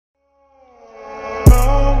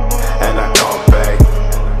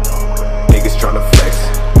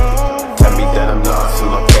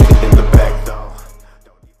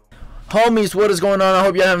Homies, what is going on? I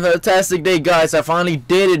hope you're having a fantastic day, guys. I finally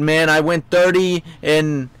did it, man. I went 30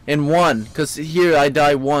 and 1, because here I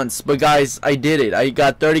died once. But guys, I did it. I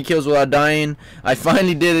got 30 kills without dying. I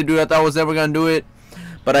finally did it, dude. I thought I was never gonna do it,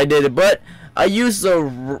 but I did it. But I used the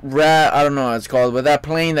rat, I don't know what it's called, but that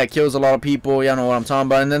plane that kills a lot of people. Y'all know what I'm talking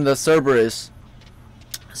about. And then the Cerberus.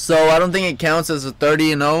 So I don't think it counts as a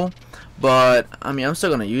 30 and 0, but I mean, I'm still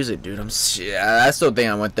gonna use it, dude. I still think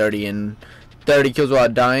I went 30 kills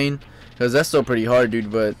without dying. Because that's still pretty hard,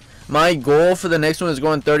 dude. But my goal for the next one is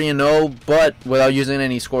going 30 and 0, but without using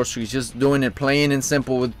any score streaks. Just doing it plain and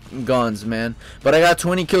simple with guns, man. But I got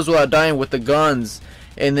 20 kills without dying with the guns.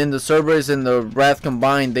 And then the Cerberus and the Wrath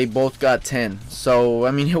combined, they both got 10. So,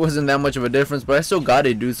 I mean, it wasn't that much of a difference. But I still got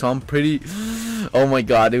it, dude. So I'm pretty... Oh my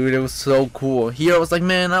god, dude. It was so cool. Here, I was like,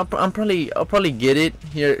 man, I'll probably get it.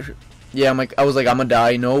 Here, yeah, I was like, I'm gonna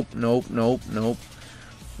die. Nope, nope, nope, nope.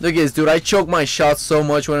 Look at this, dude. I choke my shots so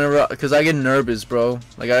much whenever, because I get nervous, bro.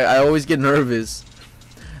 Like I always get nervous.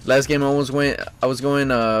 Last game I was going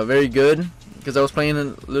very good because I was playing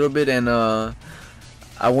a little bit, and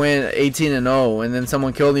I went 18 and 0, and then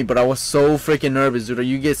someone killed me, but I was so freaking nervous, dude.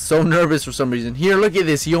 You get so nervous for some reason. Here, look at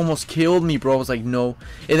this. He almost killed me, bro. I was like, no.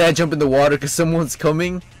 And then I jump in the water because someone's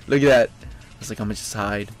coming. Look at that. I was like, I'm gonna just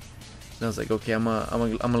hide. And I was like, okay, I'm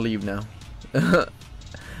gonna leave now.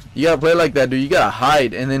 You gotta play like that, dude. You gotta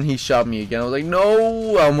hide. And then he shot me again. I was like,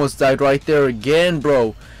 no. I almost died right there again,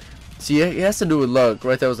 bro. See, it has to do with luck.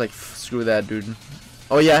 Right there, I was like, screw that, dude.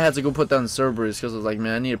 Oh, yeah, I had to go put down Cerberus because I was like,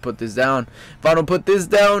 man, I need to put this down. If I don't put this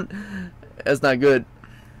down, that's not good.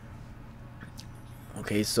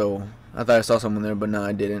 Okay, so I thought I saw someone there, but no,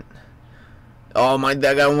 I didn't. Oh, my,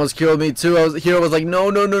 that guy almost killed me, too. I was like, no,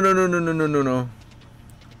 no, no, no, no, no, no, no, no, no.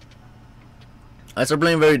 I started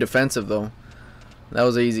playing very defensive, though. That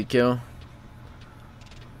was an easy kill.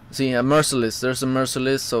 See, a merciless. There's a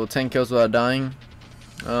merciless, so 10 kills without dying.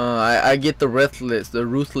 I get the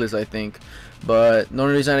ruthless, I think. But the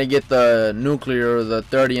only reason I get the nuclear or the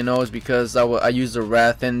 30 and 0 is because I used the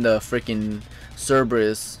Wrath and the freaking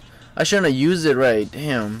Cerberus. I shouldn't have used it, right?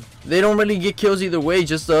 Damn. They don't really get kills either way.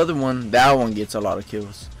 Just the other one. That one gets a lot of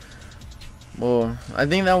kills. Well, I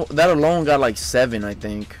think that alone got like 7, I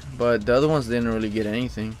think. But the other ones didn't really get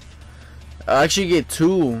anything. I actually get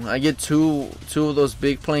 2. I get two of those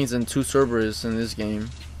big planes and 2 Cerberus in this game.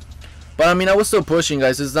 But I mean, I was still pushing,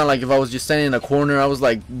 guys. It's not like if I was just standing in a corner, I was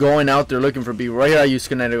like going out there looking for people. Right here, I used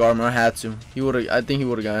kinetic armor. I had to. I think he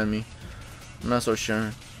would have gotten me. I'm not so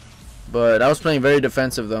sure. But I was playing very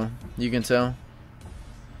defensive, though. You can tell.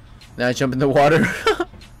 Now I jump in the water.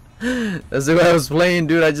 That's the way I was playing,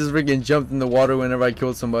 dude. I just freaking jumped in the water whenever I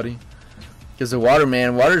killed somebody. Because the water,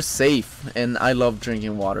 man, water's safe, and I love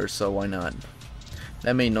drinking water, so why not?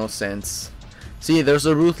 That made no sense. See, there's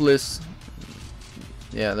a ruthless.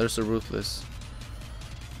 Yeah, there's a ruthless.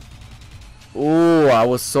 Oh, I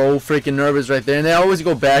was so freaking nervous right there, and I always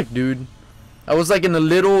go back, dude. I was like in a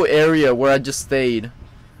little area where I just stayed.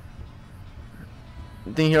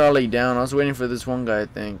 I think here I'll lay down. I was waiting for this one guy, I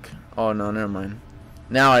think. Oh no, never mind.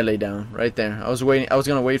 Now I lay down right there. I was waiting. I was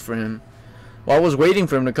gonna wait for him. Well, I was waiting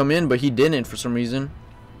for him to come in, but he didn't for some reason.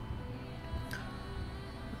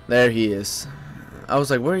 There he is. I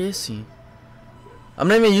was like, where is he? I'm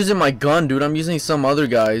not even using my gun, dude. I'm using some other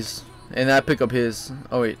guy's. And I pick up his.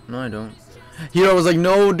 Oh, wait. No, I don't. Here, I was like,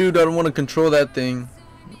 no, dude. I don't want to control that thing.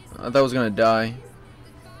 I thought I was going to die.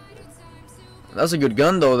 That's a good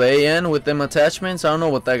gun, though. The AN with them attachments. I don't know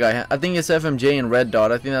what that guy has. I think it's FMJ and Red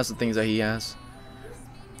Dot. I think that's the things that he has.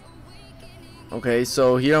 Okay,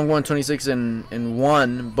 so here I'm going 26 and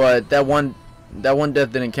 1, but that one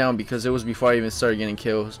death didn't count because it was before I even started getting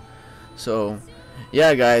kills. So,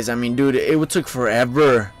 yeah, guys, I mean, dude, it took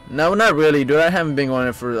forever. No, not really, dude. I've been going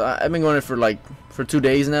it for like 2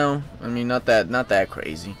 days now. I mean, not that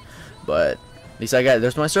crazy, but at least I got.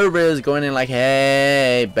 There's my Cerberus going in like,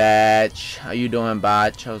 hey, batch, how you doing,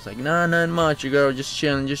 batch? I was like, nah, nothing much, you girl, just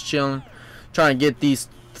chilling, trying to get these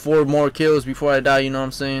 4 more kills before I die. You know what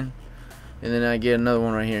I'm saying? And then I get another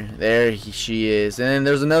one right here. There she is. And then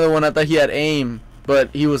there's another one. I thought he had aim, but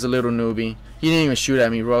he was a little newbie. He didn't even shoot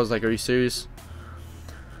at me, bro. I was like, are you serious?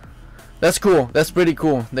 That's cool. That's pretty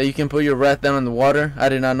cool that you can put your Wrath down in the water. I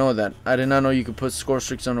did not know that. I did not know you could put score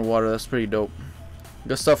streaks underwater. That's pretty dope.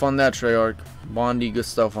 Good stuff on that, Treyarch. Bondi, good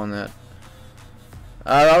stuff on that.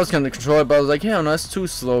 I was going to control it, but I was like, hell no, that's too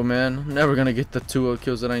slow, man. I'm never going to get the 2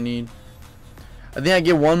 kills that I need. I think I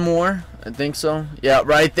get 1 more. I think so. Yeah,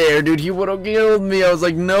 right there, dude. He would have killed me. I was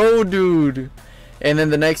like, no, dude. And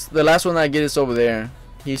then the last one that I get is over there.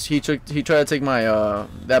 He tried to take my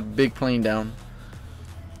that big plane down.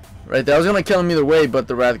 Right there. I was gonna kill him either way, but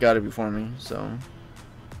the Wrath got it before me. So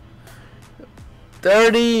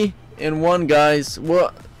 30-1, guys.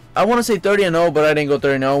 Well, I want to say 30-0, but I didn't go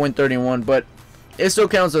 30-0. I went 30-1, but it still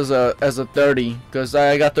counts as a 30 because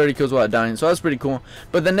I got 30 kills without dying, so that's pretty cool.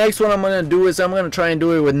 But the next one I'm gonna do is I'm gonna try and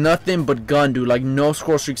do it with nothing but gun, dude, like no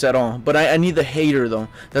score streaks at all. But I need the hater though.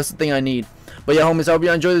 That's the thing I need. But yeah, homies, I hope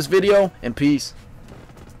you enjoyed this video, and peace.